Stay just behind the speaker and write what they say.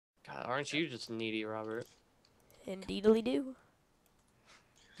Aren't you just needy, Robert? Indeedly do.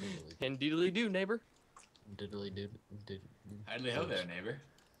 Indeedly do, neighbor. Diddly did. Idly ho there, neighbor.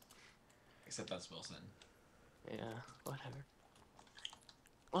 Except that's Wilson. Yeah, whatever.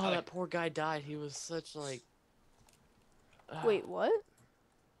 Oh, that poor guy died. He was such like. Wait, what?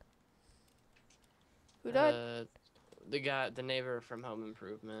 Who died? The neighbor from Home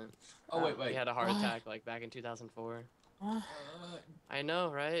Improvement. Oh wait. He had a heart attack like back in 2004. I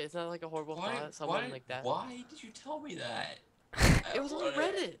know, right? It's not like a horrible thought. Someone like that. Why did you tell me that? It was on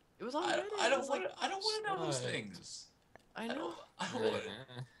Reddit. It was on Reddit. I don't want to know those things. I know. I don't want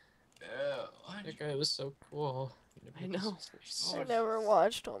That guy was so cool. I know. I never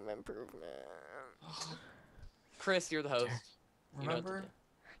watched Home Improvement. Chris, you're the host. Remember?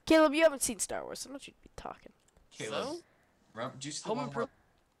 Caleb, you haven't seen Star Wars, so don't you be talking. Caleb, So? remember? Do you see the Home one where... Improvement.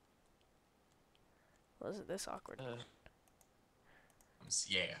 Wasn't this awkward?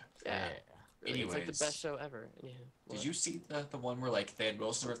 Yeah. Yeah. Really, it's like the Anyways. best show ever. Yeah. Did you see the one where like they had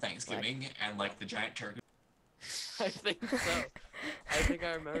Wilson for Thanksgiving and like the giant turkey? I think so. I think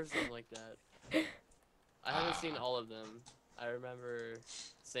I remember something like that. I haven't seen all of them. I remember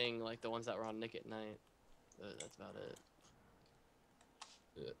seeing like the ones that were on Nick at Night. But that's about it.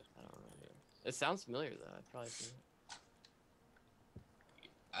 I don't remember. It sounds familiar though. I've probably seen it.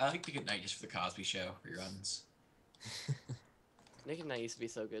 I like the Good Night just for the Cosby Show reruns. Nick at Night used to be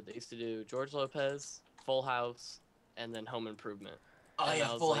so good. They used to do George Lopez, Full House, and then Home Improvement. Oh And yeah,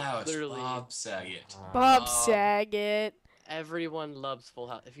 that was, Full like, House. literally- Bob Saget. Bob Saget. Everyone loves Full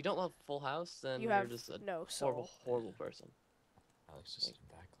House. If you don't love Full House, then You you're have just a no soul. horrible person. Alex just sitting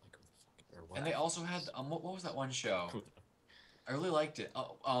back like with the fucking. Or what? And they also had what was that one show? I really liked it.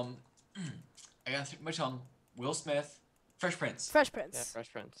 I got my tongue. Will Smith, Fresh Prince. Fresh Yeah, Prince.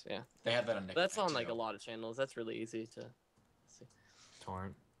 Fresh Prince. Yeah, They had that on Nick. that's at Night, on like too. a lot of channels. That's really easy to see.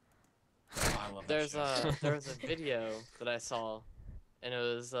 Torrent. Oh, I love that There's show. there was a video that I saw, and it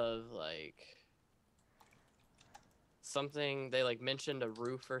was of like something they like mentioned a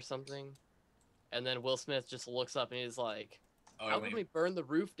roof or something, and then Will Smith just looks up and he's like, Oh, "How wait, can we burn the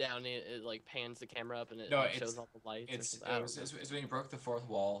roof down?" And it like pans the camera up and it No, like, it's- shows all the lights. or It's something. I don't know. it's when he broke the fourth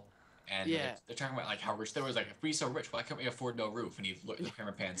wall, and Yeah. they're talking about like how rich they was. Like, if we so rich, why can't we afford no roof? And the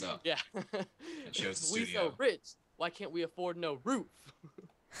camera pans up. Yeah. It shows the We studio. so rich. Why can't we afford no roof?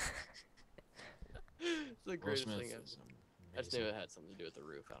 It's the Will greatest Smith thing ever. is I just knew amazing. it had something to do with the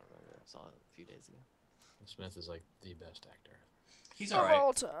roof. I don't remember. I saw it a few days ago. Will Smith is like the best actor. He's Of alright.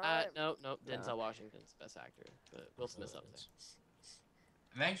 all time. No, No. Denzel Washington's best actor, but Will Smith's up there.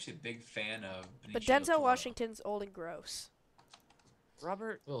 I'm actually a big fan of. But Benicio del Denzel Toro. Washington's old and gross.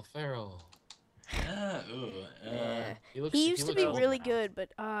 Robert, Will Ferrell. Yeah. He looks. He used to looks be old really now. good, but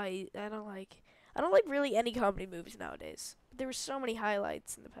I don't like really any comedy movies nowadays. There were so many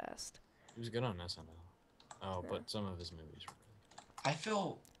highlights in the past. He was good on SNL. Oh, Yeah. but some of his movies were I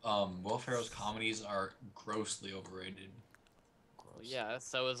feel Will Ferrell's comedies are grossly overrated. really gross. yeah,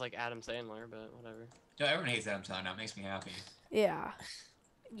 so is like Adam Sandler, but whatever. No, everyone hates Adam Sandler now. It makes me happy. Yeah.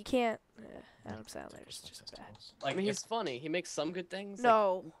 You can't. Adam Like Sandler's Texas just bad. festivals. Like, I mean, if- he's funny. He makes some good things. like,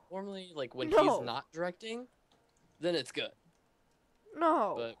 No. normally, like when No. he's not directing, then it's good.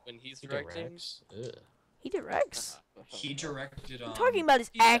 No. But when he's He directing, directs. Ugh. He directs. he directed. I'm talking about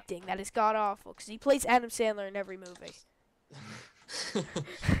his acting. That is god awful. Because he plays Adam Sandler in every movie.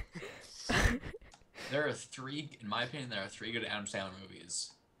 There are three, in my opinion, there are three good Adam Sandler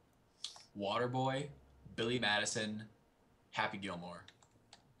movies: Waterboy, Billy Madison, Happy Gilmore.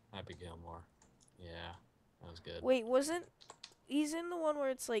 Happy Gilmore. Yeah, that was good. Wait, wasn't he's in the one where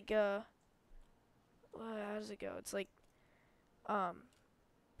it's like how does it go? It's like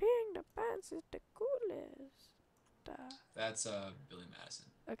being the pants is the coolest. That's Billy Madison.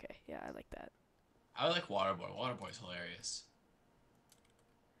 Okay, yeah, I like that. I like Waterboy. Waterboy's hilarious.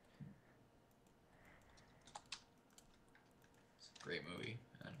 It's a great movie,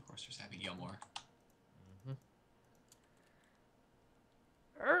 and of course there's Happy Gilmore. hmm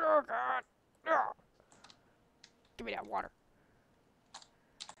Oh God! No. Give me that water.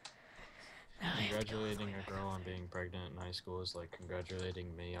 Congratulating a girl on being pregnant in high school is like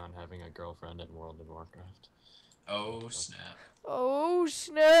congratulating me on having a girlfriend in World of Warcraft. Oh snap! Oh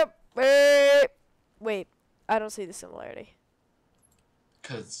snap! Wait, I don't see the similarity.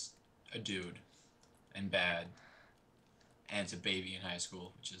 Cause a dude, and bad, and it's a baby in high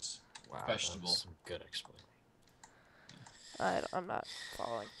school, which is Wow, questionable. that's some good explanation. I'm not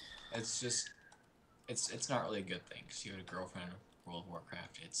following. It's just, it's not really a good thing. Cause you have a girlfriend in World of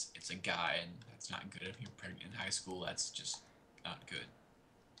Warcraft. It's a guy, and that's not good. If you're pregnant in high school, that's just not good.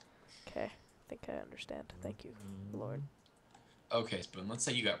 Okay, I think I understand. Thank you, Lord. Okay, Spoon. Let's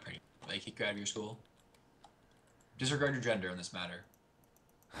say you got pregnant. Will they kick you out of your school? Disregard your gender in this matter.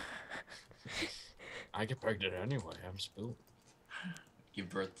 I get pregnant anyway. I'm spoon. Give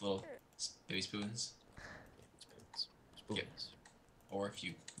birth to little baby spoons. Spoons. Spoons. Or if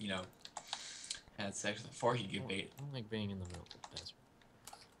you, had sex with a fork, you give bait. I don't like being in the middle of the desert.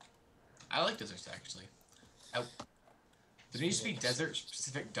 I like deserts, actually. There needs to be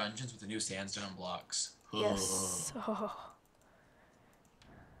desert-specific dungeons with the new sandstone blocks. Yes. Oh.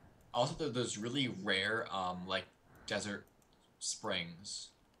 Also, those really rare, like, desert springs.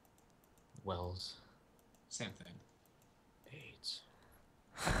 Wells. Same thing. AIDS.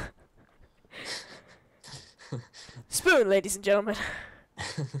 Spoon, ladies and gentlemen.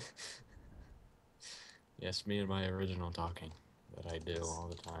 Yes, me and my original talking that I do all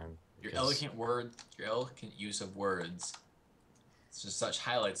the time. Your because- eloquent use of words. It's just such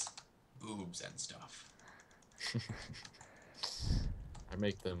highlights boobs and stuff. I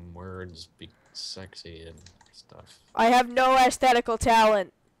make them words be sexy and stuff. I have no aesthetical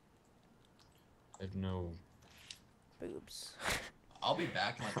talent. I have no. Boobs. I'll be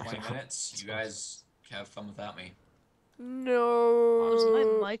back in like 20 minutes. You guys have fun without me. No.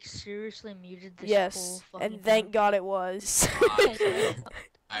 Was my mic seriously muted this whole Yes, fucking and thank time? God it was.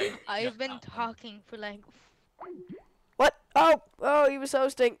 I've been talking for like. What? Oh, he was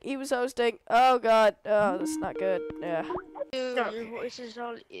hosting. He was hosting. Oh God. Oh, that's not good. Yeah. Ew, Okay. your voice is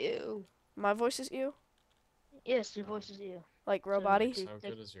all ew. My voice is you? Yes, your voice is ew. Like So, robot-y? dude, How like-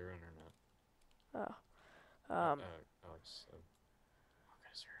 good is your internet? Oh. Alex, how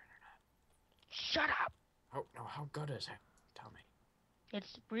good is your internet? Shut up! How good is it? Tell me.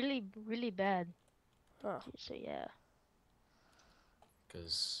 It's really, really bad. Oh. So yeah.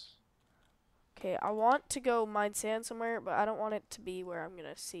 Because Okay, I want to go mine sand somewhere, but I don't want it to be where I'm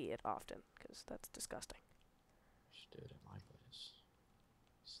gonna see it often, because that's disgusting. you should do it at my place.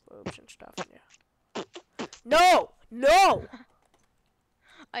 Boobs and stuff, yeah. No! No!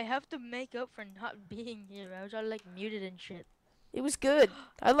 I have to make up for not being here. I was all like muted and shit. It was good.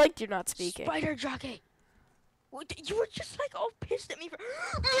 I liked you not speaking. Spider jockey! What, you were just like all pissed at me for.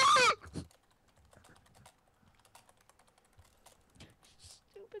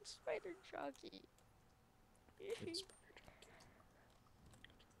 Stupid spider jockey. It's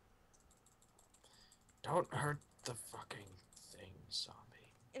Don't hurt the fucking thing, zombie.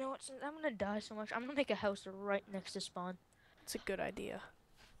 You know what? Since I'm gonna die so much, I'm gonna make a house right next to spawn. It's a good idea.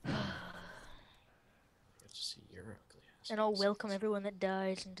 I get to see your ugly ass. And I'll welcome everyone that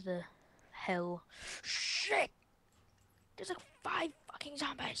dies into the hell. Shit! There's like 5 fucking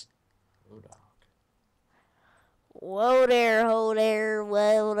zombies. Oh, dog. Whoa there, ho there,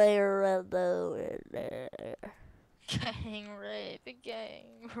 whoa there, whoa there. Gang rape, gang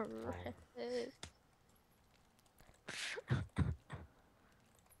rape.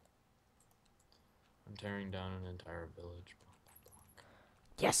 I'm tearing down an entire village.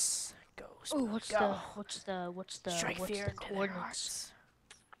 Yes! Go, Oh, Spoon, what's go. Strike what's fear the into their coordinates? hearts.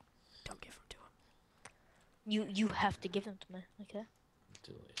 Don't give them to him. You have to give them to me, okay? I'm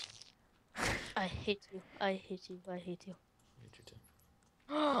too lazy. I hate you. I hate you. I hate you. I hate you too.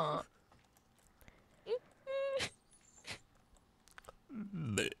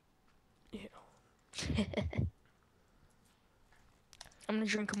 I'm gonna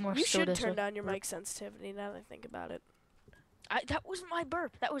drink more You soda. should turn so- down your mic sensitivity now that I think about it. That was my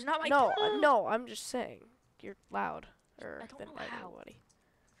burp. That was not my. No, no, I'm just saying. You're loud. I don't Than know how. everybody.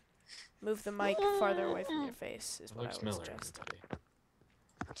 Move the mic farther away from your face is what I Alex would Miller, suggest. everybody.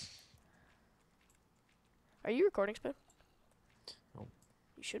 Are you recording, Spoon? No.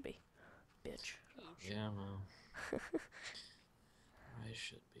 You should be. Bitch. Yeah, well. I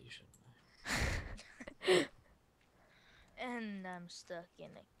should be, shouldn't I? And I'm stuck in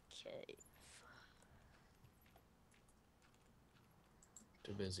a cave.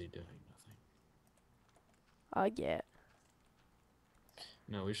 Too busy doing nothing. Yeah.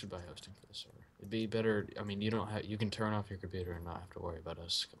 No, we should buy hosting for the server. It'd be better. I mean, you don't have. You can turn off your computer and not have to worry about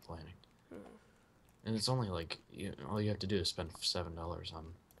us complaining. And it's only like all you have to do is spend $7 on.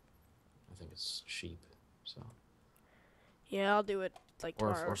 I think it's sheep. So Yeah, I'll do it like Or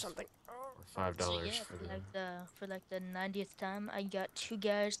tomorrow or f- something. or $5 So yeah, for the. for like the 90th time, I got 2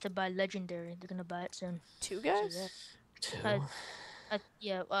 guys to buy legendary. They're gonna buy it soon. 2 So guys? yeah.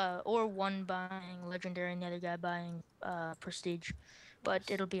 Two. Or one buying legendary and the other guy buying prestige, but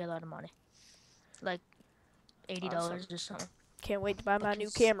it'll be a lot of money, like $80 Awesome. or something. Can't wait to buy my new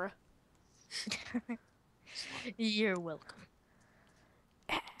Fucking camera. You're welcome.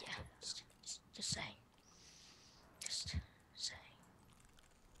 Yeah, just saying. Just saying.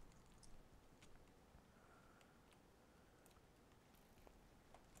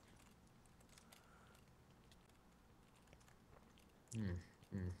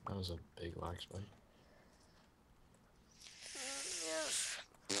 That was a big lag spike.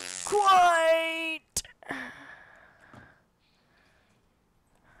 Quite.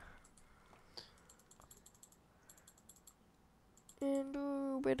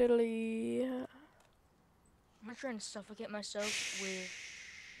 Indubitably. I'm not trying to suffocate myself with.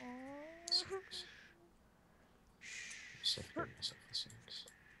 Suffocate myself with snakes.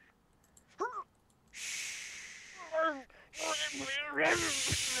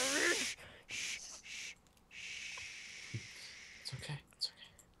 It's okay. It's okay.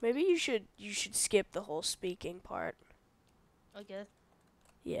 Maybe you should skip the whole speaking part. Okay.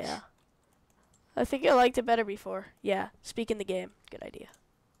 Yeah. I think I liked it better before. Yeah, speak in the game. Good idea.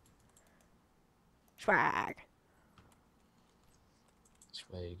 Swag.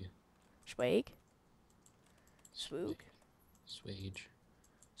 Swag. Swag. Swoog. Swage.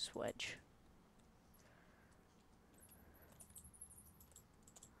 Swedge.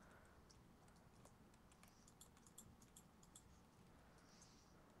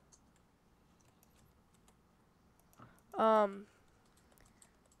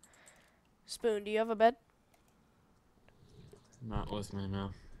 Spoon, do you have a bed? Not with me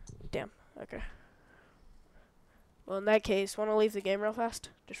now. Damn. Okay. Well, in that case, want to leave the game real fast?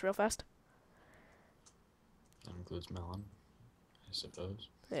 Just real fast? That includes Melon, I suppose.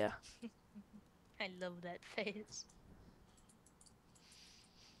 Yeah. I love that face.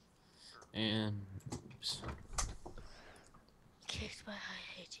 And oops. Kiss my I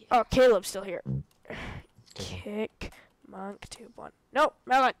hate you. Oh, Caleb's still here. Okay. Kick. Monk 2-1. No,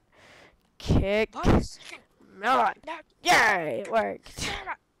 Melon. Kick. Melon. Yay! It worked.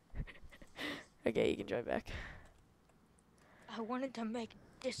 Okay, you can join back. I wanted to make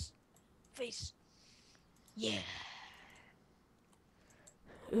this face. Yeah.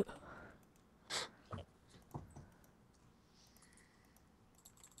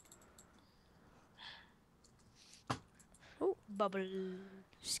 Oh, Bubble.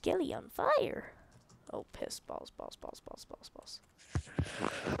 Skelly on fire. Oh, piss. Balls.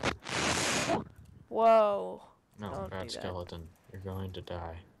 Whoa. No, Don't bad do that. skeleton. You're going to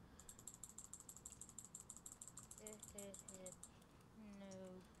die. No.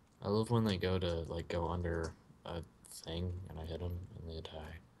 I love when they go to go under a thing and I hit them and they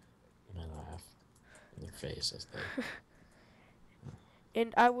die, and I laugh in their face as they.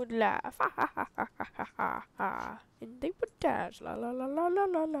 And I would laugh. Ha ha ha ha ha ha ha ha. And they would dance. La la la la la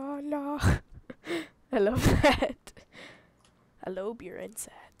la la la. I love that. Hello, beer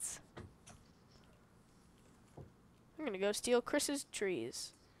insects. I'm gonna go steal Chris's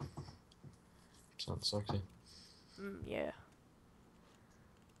trees. Sounds sexy. Yeah.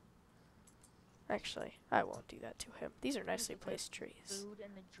 Actually, I won't do that to him. These are nicely placed trees. Food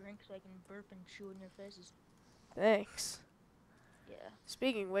and the drink so I can burp and chew in your faces. Thanks. Yeah.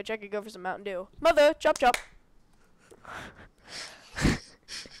 Speaking of which, I could go for some Mountain Dew. Mother, chop chop.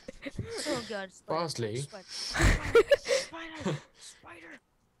 Oh god, spider. Bosley. Spider.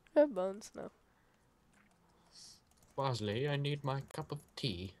 I have bones, no. Bosley, I need my cup of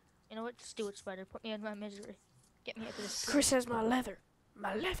tea. You know what? Just do it, spider. Put me out of my misery. Get me out of this. Chris has my leather.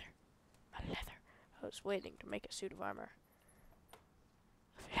 My leather. My leather. I was waiting to make a suit of armor.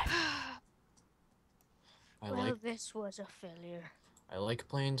 Well, this was a failure. I like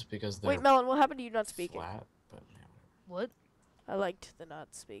planes because they're Wait, Melon, what happened to you not speaking? flat, but yeah, What? I liked the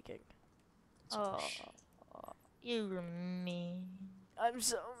not speaking. it's Oh, fish. you're mean. I'm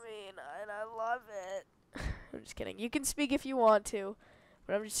so mean, and I love it. I'm just kidding. You can speak if you want to,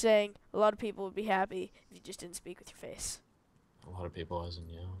 but I'm just saying a lot of people would be happy if you just didn't speak with your face. A lot of people, as in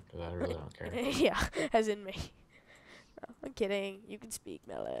you, because I really don't care. Yeah, as in me. No, I'm kidding. You can speak,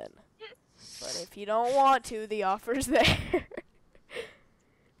 Melon. But if you don't want to, the offer's there.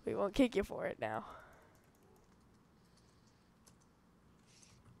 We won't kick you for it now.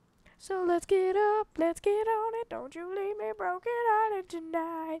 So let's get up, let's get on it. Don't you leave me broken-hearted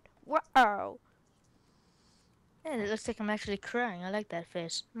tonight. Whoa. Yeah, it looks like I'm actually crying. I like that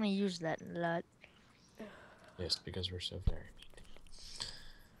face. I'm gonna use that a lot. Yes, because we're so very mean.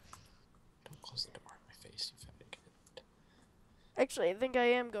 Don't close the door in my face, you fat kid. Actually, I think I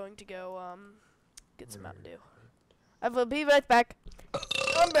am going to go get some Mountain Dew. I will be right back.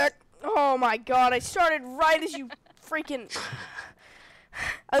 I'm back. Oh my god, I started right as you freaking...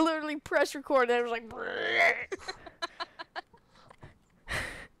 I literally pressed record and I was like... God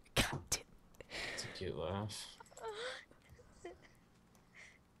damn. It's a cute laugh.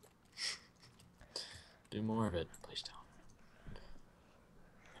 Do more of it, please don't.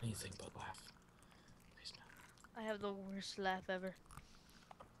 Anything but laugh. Please don't. I have the worst laugh ever.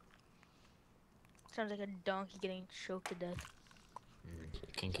 Sounds like a donkey getting choked to death.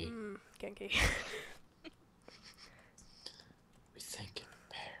 Kinky. Kinky. We think in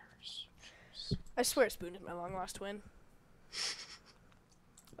pairs. I swear Spoon is my long lost twin.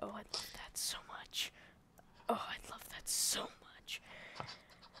 Oh, I love that so much. Oh, I love that so much.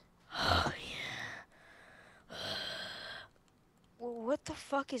 Oh, yeah. What the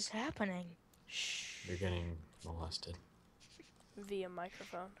fuck is happening? Shh. You're getting molested. Via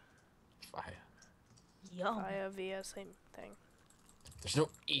microphone. Fire. Yum. Via same thing. There's no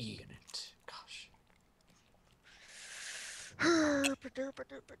E in it. Gosh. Herp, derp,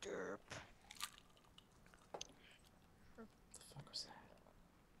 derp, derp. What the fuck was that?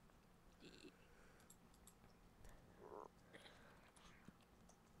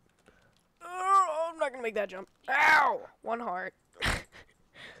 Oh, I'm not gonna make that jump. Ow! One heart.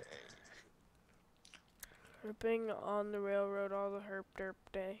 Herping on the railroad all the herp derp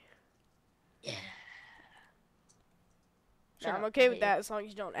day. Yeah. Now, I'm up, okay I with hate that as long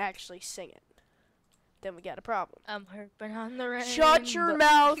as you don't actually sing it. Then we got a problem. I'm herping on the rain. Shut your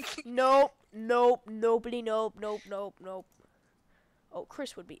mouth! Nope, nope, nobody, nope, nope, nope, nope. Oh,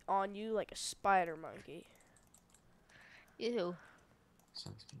 Chris would be on you like a spider monkey. Ew.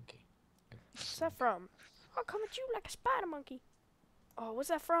 Sounds kinky. What's that from? I'll come at you like a spider monkey. Oh, what's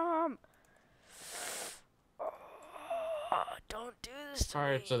that from? Oh, don't do this to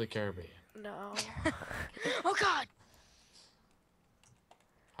Pirates me. of the Caribbean. No. Oh God.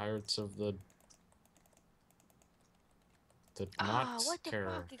 Pirates of the Ah, not what the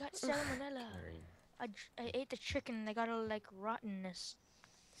fuck? I got salmonella. Caribbean. I ate the chicken and I got all like rottenness.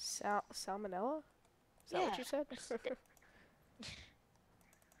 Salmonella? Is that what you said? it's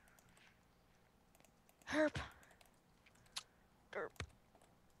Herp. Derp.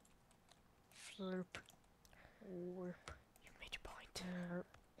 Flurp. Warp. You made your point. Derp.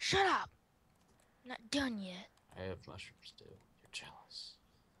 Shut up! Not done yet. I have mushrooms too. You're jealous.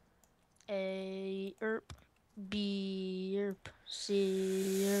 A erp. B erp.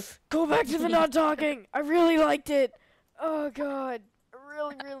 C erp. Go back to the not talking. I really liked it. Oh God, I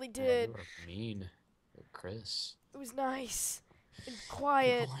really Man, did. you are mean. You're Chris. It was nice and You're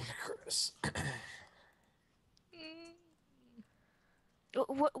quiet. calling Chris.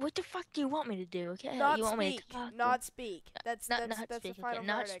 What the fuck do you want me to do? Okay, Not you want me speak. to talk? Not speak. That's not the speak. final Okay,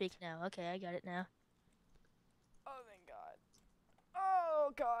 not verdict. speak now. Okay, I got it now. Oh thank God.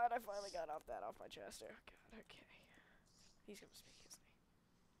 Oh God, I finally got off my chest. Oh God. Okay. He's gonna speak, isn't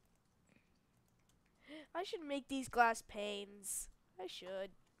he? I should make these glass panes. I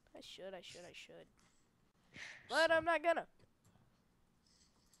should. But I'm not gonna.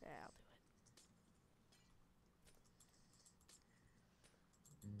 Yeah, I'll do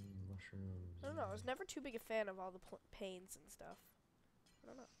it. Mushrooms. I don't know. I was never too big a fan of all the panes and stuff. I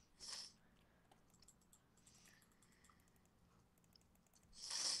don't know.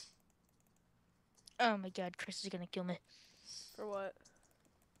 Oh my God, Chris is gonna kill me. For what?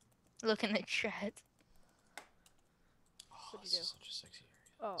 Look in the chat. Oh, What'd you this do? is such a sexy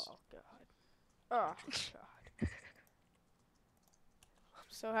area. Oh God. Oh God. I'm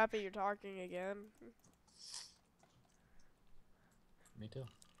so happy you're talking again. Me too.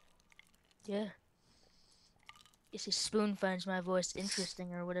 Yeah. Guess his spoon finds my voice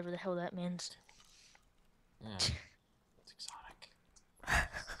interesting or whatever the hell that means. Yeah. It's exotic.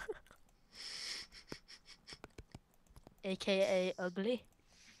 AKA ugly.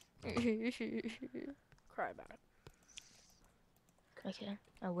 Cry about it. Okay,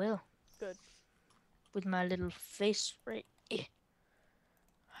 I will. Good. With my little face right here.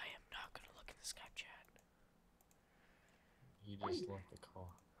 I am not gonna look in the Skype chat. You just left the call.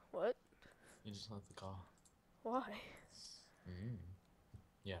 What? You just left the call. Why?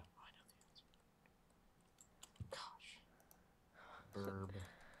 Yeah, I know the answer. Gosh. Burb.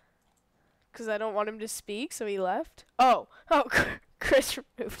 Because I don't want him to speak, so he left? Oh, Chris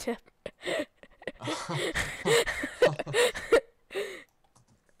removed him.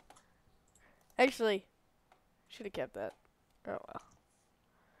 Actually, should have kept that. Oh well.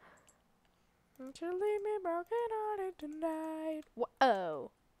 Don't you leave me broken hearted tonight.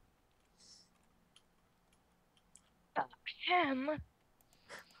 Whoa. Him.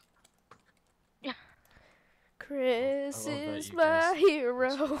 Chris I love that is you my guys- hero.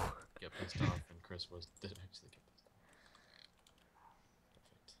 Get pissed off, and Chris did actually get pissed off.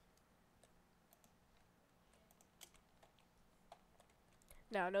 Perfect.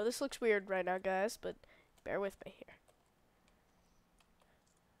 Now, I know this looks weird right now, guys, but bear with me here.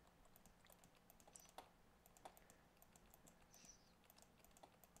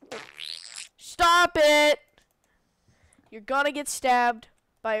 Stop it! You're gonna get stabbed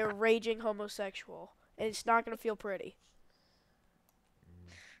by a raging homosexual, and it's not gonna feel pretty.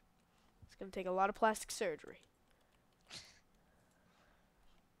 gonna take a lot of plastic surgery.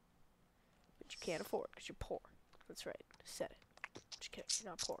 But you can't afford because you're poor. That's right. I said it. Just kidding.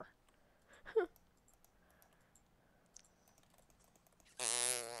 You're not poor.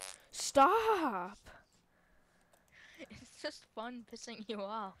 Stop! It's just fun pissing you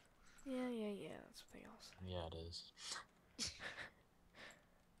off. Yeah. That's something else. Yeah, it is.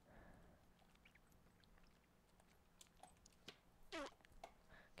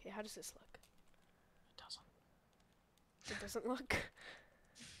 Okay, how does this look? It doesn't. It doesn't look.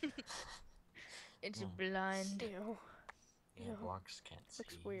 It's Hmm. blind. Ew. Yeah, Ew. blocks can't see.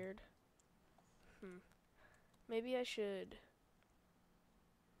 Looks weird. Maybe I should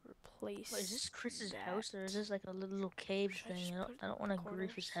replace. Wait, is this Chris's that. house or is this like a little cave Should I thing? just I put it don't in want to the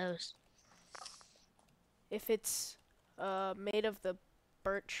grief his corners? house. If it's made of the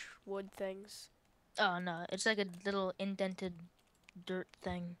birch wood things. Oh no, it's like a little indented dirt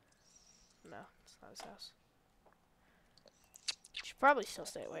thing. No, it's not his house. You should probably still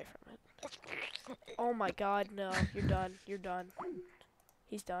stay away from it. Oh my god, no. You're done. You're done.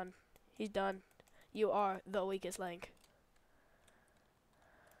 He's done. He's done. You are the weakest link.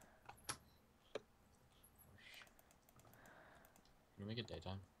 Can we make it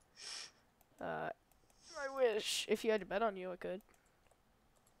daytime? I wish. If you had to bet on you, I could.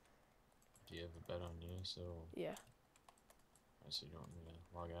 Do you have a bet on you? So, Yeah. so you don't want me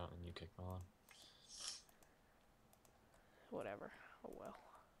to log out and you kick Melon? Whatever. Oh well.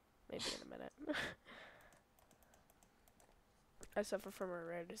 Maybe in a minute. I suffer from a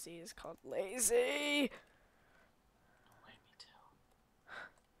rare disease called lazy. Don't let me tell.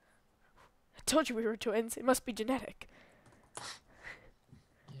 I told you we were twins. It must be genetic.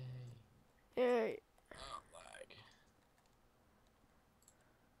 Yay. Yay. Oh, lag.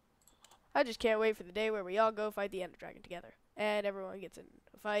 I just can't wait for the day where we all go fight the Ender Dragon together. And everyone gets in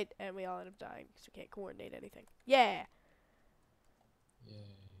a fight, and we all end up dying because we can't coordinate anything. Yeah! Yay.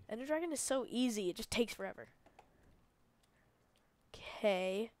 Ender Dragon is so easy, it just takes forever.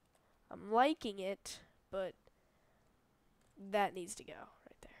 Okay. I'm liking it, but that needs to go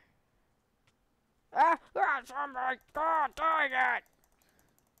right there. Somebody! God dang it!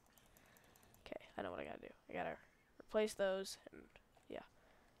 Okay, I know what I gotta do. I gotta replace those, and yeah.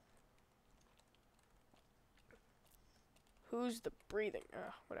 Who's the breathing?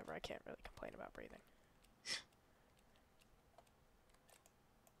 Whatever, I can't really complain about breathing.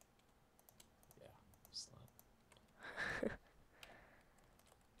 Slut.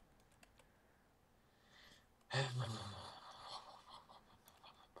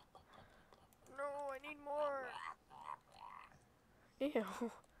 No, I need more. Ew.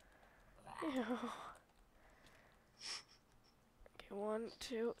 Ew. Okay, 1,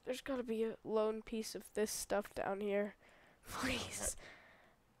 2. There's gotta be a lone piece of this stuff down here. Please.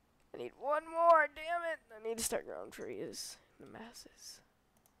 I need one more, damn it. I need to start growing trees in the masses.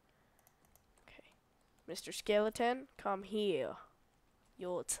 Okay. Mr. Skeleton, come here.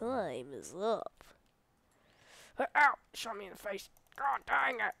 Your time is up. Ow! Shot me in the face. God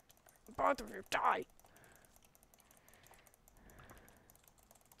dang it. Both of you die.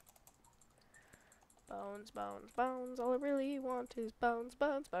 Bones, bones, bones. All I really want is bones,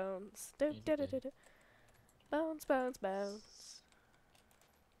 bones, bones. Do, do, do, do, do. Bones, bones, bones.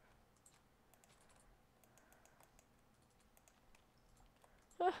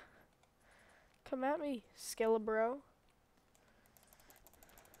 Ah. Come at me, Skelebro.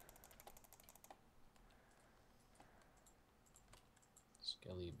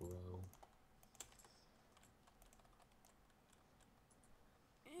 Skelly bro.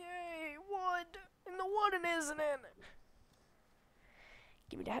 Yay, wood! And the wooden isn't in.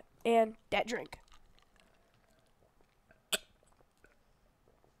 Give me that. And that drink.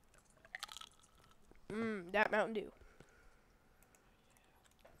 That Mountain Dew.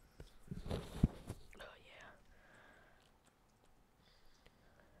 Oh, yeah.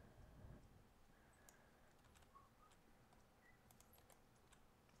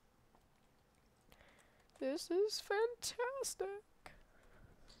 This is fantastic.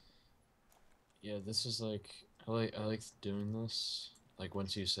 Yeah, this is like I like doing this. Like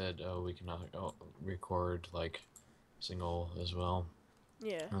once you said, oh, we can record like single as well.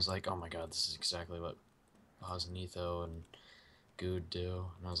 Yeah. I was like, oh my god, this is exactly what Oz and Etho and Good do.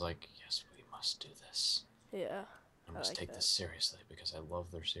 And I was like, yes, we must do this. Yeah. I I must like take that. this seriously because I love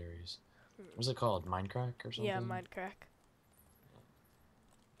their series. What's it called? Minecraft or something? Yeah, Minecraft.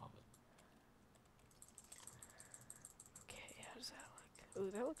 Love it. Okay, how does that look?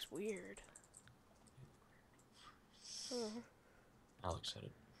 Ooh, that looks weird. Oh. Alex said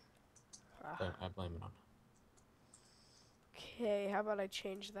it. Ah. I blame it on Okay, how about I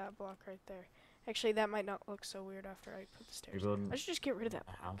change that block right there? Actually, that might not look so weird after I put the You're stairs. building I should just get rid of that.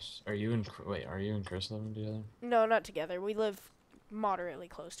 a house. Are you and wait? Are you and Chris living together? No, not together. We live moderately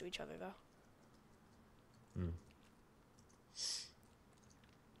close to each other, though. Hmm.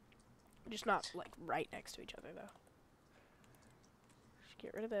 Just not, like, right next to each other, though. Just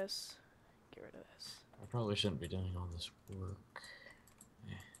get rid of this. Get rid of this. I probably shouldn't be doing all this work.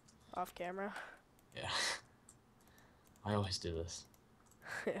 Off camera. Yeah. I always do this.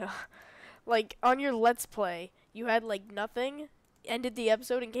 Yeah. Like, on your Let's Play, you had, like, nothing, ended the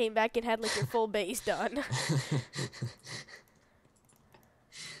episode, and came back and had, like, your full base done.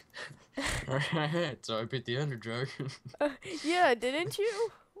 Alright, so I beat the Ender Dragon. Yeah, didn't you?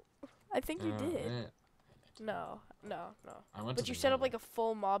 I think you did. Yeah. No. I went But to you the set up, nether. like, a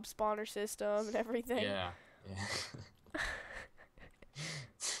full mob spawner system and everything. Yeah.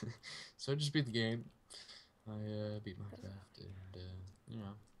 So I just beat the game. I beat Minecraft and, you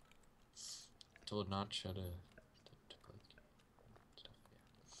know, told Notch how to play the game and stuff,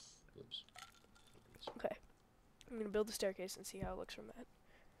 yeah. Oops. Okay. I'm gonna build the staircase and see how it looks from that.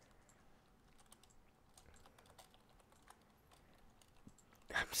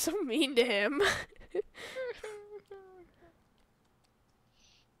 I'm so mean to him.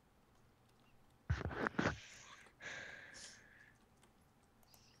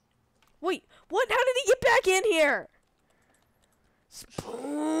 Wait, what? How did he get back in here?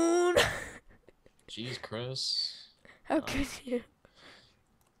 Spoon. Jeez, Chris. How could you?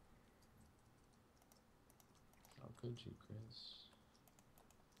 How could you, Chris?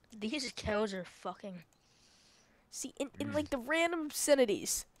 These cows are fucking. See, in like the random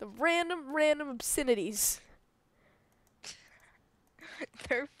obscenities. The random obscenities.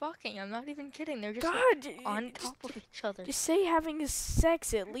 They're fucking. I'm not even kidding. They're just God, on top of each other. just say having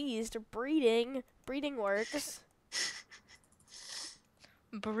sex at least, or breeding. Breeding works.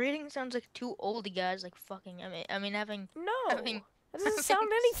 Breeding sounds like two old guys like fucking. I mean having. No, Having- that doesn't sound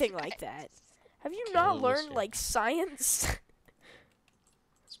having anything like that. Have you not Kill learned this like science?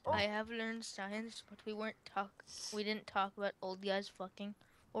 I have learned science, but we didn't talk about old guys fucking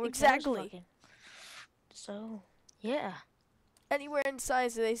or cows Exactly. fucking. So, yeah. Anywhere in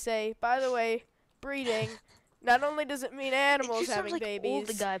science they say, by the way, breeding, not only does it mean animals It just having sounds like babies,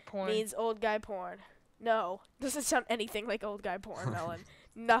 old guy porn. means old guy porn. No, doesn't sound anything like old guy porn, Melon.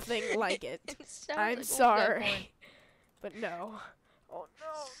 Nothing like it. It sounds I'm like old guy sorry, porn. but no. Oh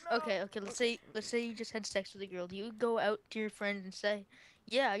no, no. Okay, let's say you just had sex with a girl. Do you go out to your friend and say,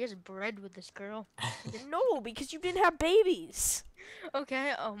 "Yeah, I just bred with this girl." No, because you didn't have babies.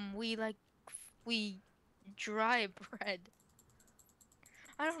 Okay, we dry bred.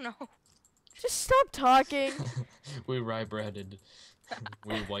 I don't know. Just stop talking. We rye breaded.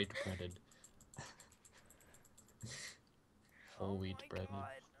 We white breaded. Whole wheat Oh my bread. God,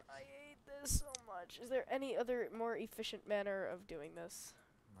 I hate this so much. Is there any other more efficient manner of doing this?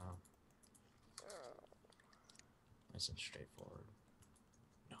 No. Nice and straightforward.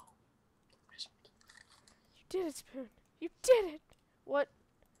 No. There isn't. You did it, Spoon. You did it. What?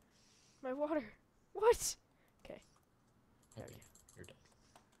 My water. What? Okay. Happy. You're dead.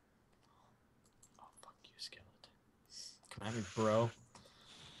 Oh, fuck you, skeleton. Come at me, bro.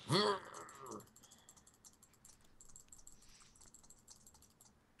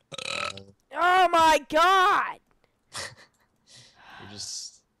 Oh my God! You're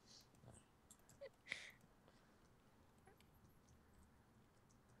just.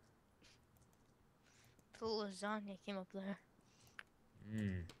 The lasagna came up there.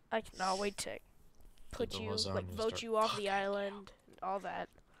 Mm. I cannot wait to put the you, lasagna like, vote start you off the cooking island, and all that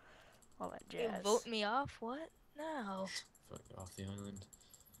You jazz. vote me off? What? No. Fuck off the island.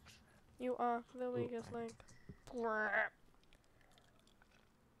 You are the weakest I- link.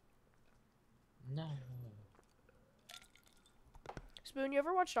 No. Spoon, you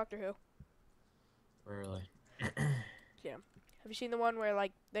ever watch Doctor Who? Really? Have you seen the one where,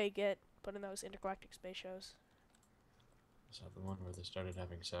 like, they get put in those intergalactic space shows? Is that the one where they started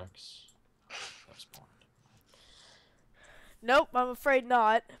having sex? That was porn. Nope, I'm afraid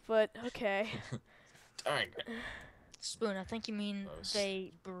not, but okay. Dang. Spoon, I think you mean Close.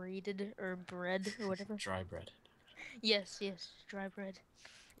 they breeded or bred or whatever. Dry bread. Yes, dry bread.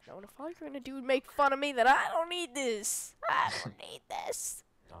 No, if all you're gonna do is make fun of me, then I don't need this. I don't need this.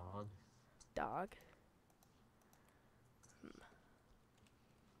 Dog. Dog.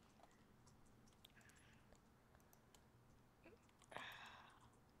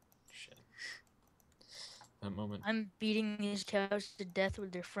 Shit. That moment. I'm beating these cows to death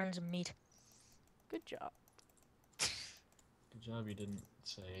with their friends' meat. Good job. Good job you didn't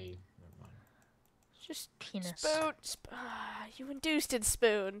say. Never mind. Just Penis. Spoon. You induced it,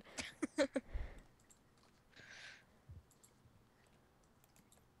 Spoon.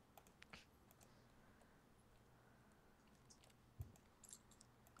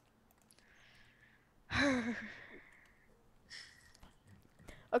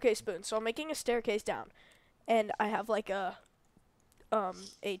 Okay, Spoon. So I'm making a staircase down, and I have like a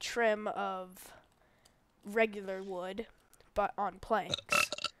trim of regular wood, but on planks.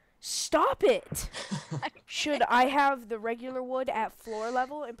 Stop it! Should I have the regular wood at floor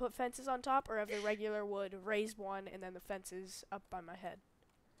level and put fences on top, or have the regular wood raised one and then the fences up by my head?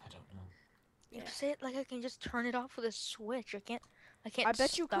 I don't know. You Yeah. say it like I can just turn it off with a switch. I can't. I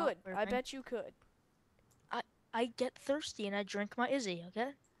bet you stop could. I burping. bet you could. I get thirsty and I drink my Izzy.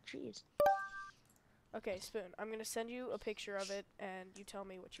 Okay. Jeez. Okay, Spoon. I'm gonna send you a picture of it, and you tell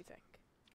me what you think.